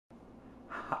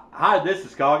Hi, this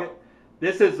is Scoggett.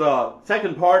 This is the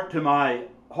second part to my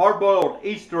hard-boiled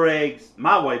Easter eggs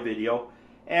my way video,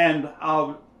 and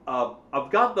I've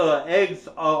got the eggs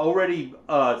already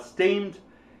steamed,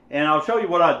 and I'll show you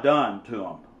what I've done to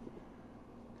them.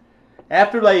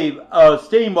 After they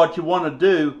steam, what you want to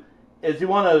do is you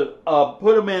want to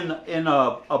put them in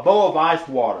a bowl of ice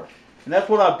water, and that's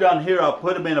what I've done here. I've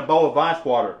put them in a bowl of ice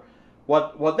water.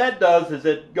 What that does is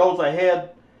it goes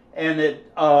ahead and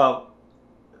it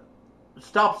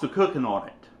stops the cooking on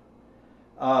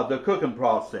it, the cooking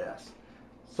process.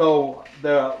 So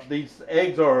these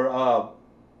eggs are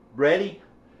ready,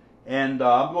 and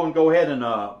I'm going to go ahead and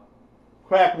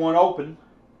crack one open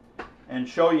and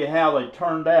show you how they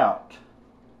turned out.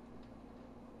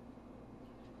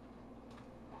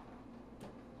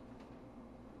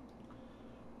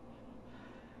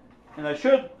 And they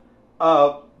should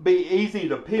be easy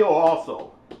to peel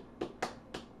also.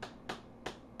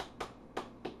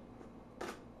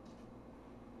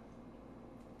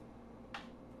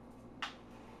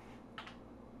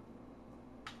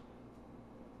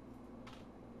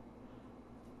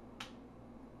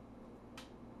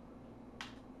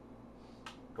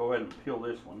 Go ahead and peel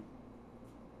this one.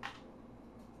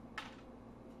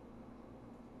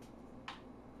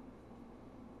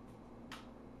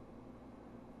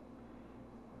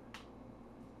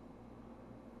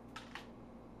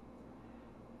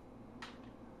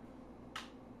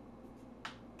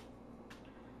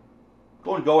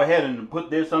 Going to go ahead and put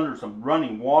this under some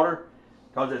running water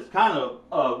because it's kind of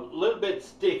a little bit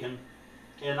sticking,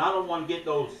 and I don't want to get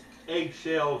those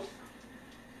eggshells.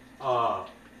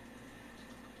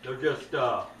 They're just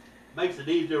makes it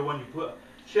easier when you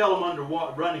shell them under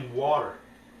running water.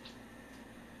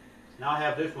 Now I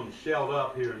have this one shelled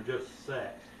up here in just a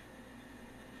sec.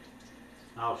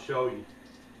 I'll show you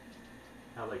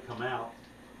how they come out.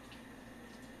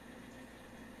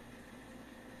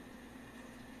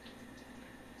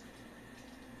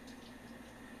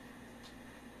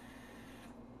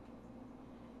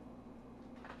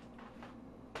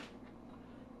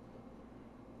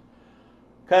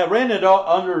 Okay, I ran it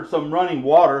under some running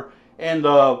water, and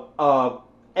the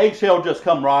eggshell just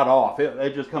come right off.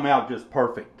 It just come out just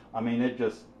perfect. I mean, it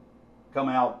just come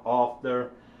out off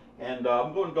there. And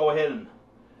I'm going to go ahead and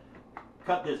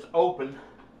cut this open,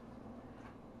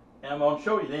 and I'm going to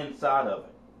show you the inside of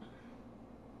it.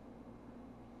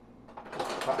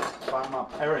 Find my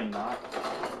paring knife.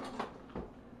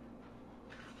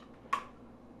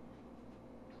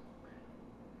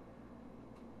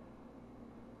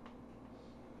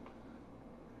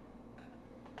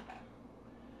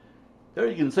 There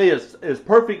you can see it's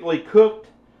perfectly cooked.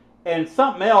 And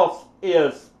something else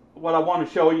is what I want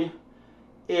to show you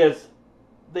is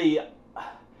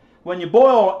when you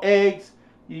boil eggs,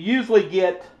 you usually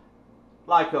get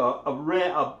like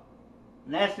a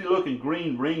nasty looking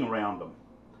green ring around them.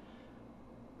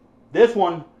 This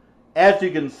one, as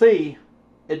you can see,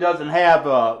 it doesn't have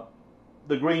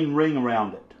the green ring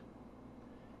around it.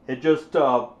 It just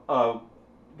got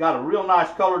a real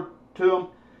nice color to them.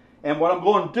 And what I'm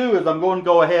going to do is I'm going to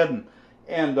go ahead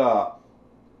and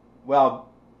well,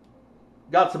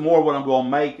 got some more what I'm going to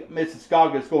make. Mrs.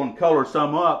 Scoggett's going to color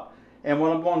some up. And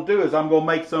what I'm going to do is I'm going to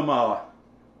make some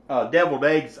deviled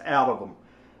eggs out of them.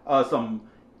 Some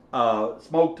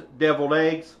smoked deviled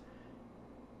eggs.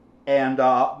 And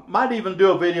might even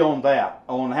do a video on that,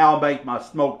 on how I make my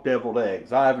smoked deviled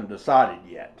eggs. I haven't decided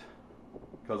yet,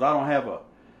 because I don't have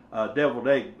a deviled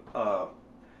egg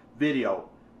video.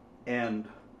 And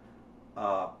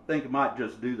think I might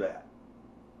just do that.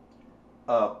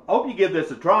 Hope you give this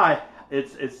a try.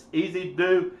 It's easy to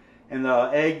do, and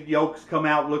the egg yolks come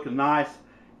out looking nice,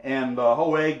 and the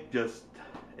whole egg just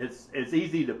it's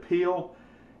easy to peel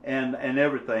and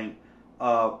everything.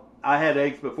 I had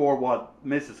eggs before what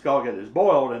Mrs. Scoggett is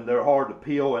boiled, and they're hard to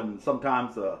peel, and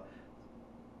sometimes the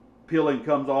peeling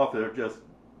comes off. They're just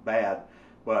bad.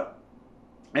 But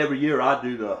every year I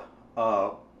do the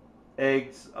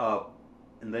eggs.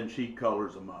 And then she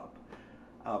colors them up.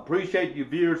 Appreciate you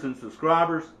viewers and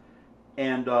subscribers,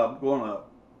 and I'm going to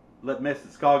let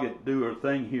Mrs. Scoggett do her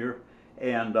thing here,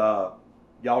 and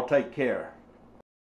y'all take care.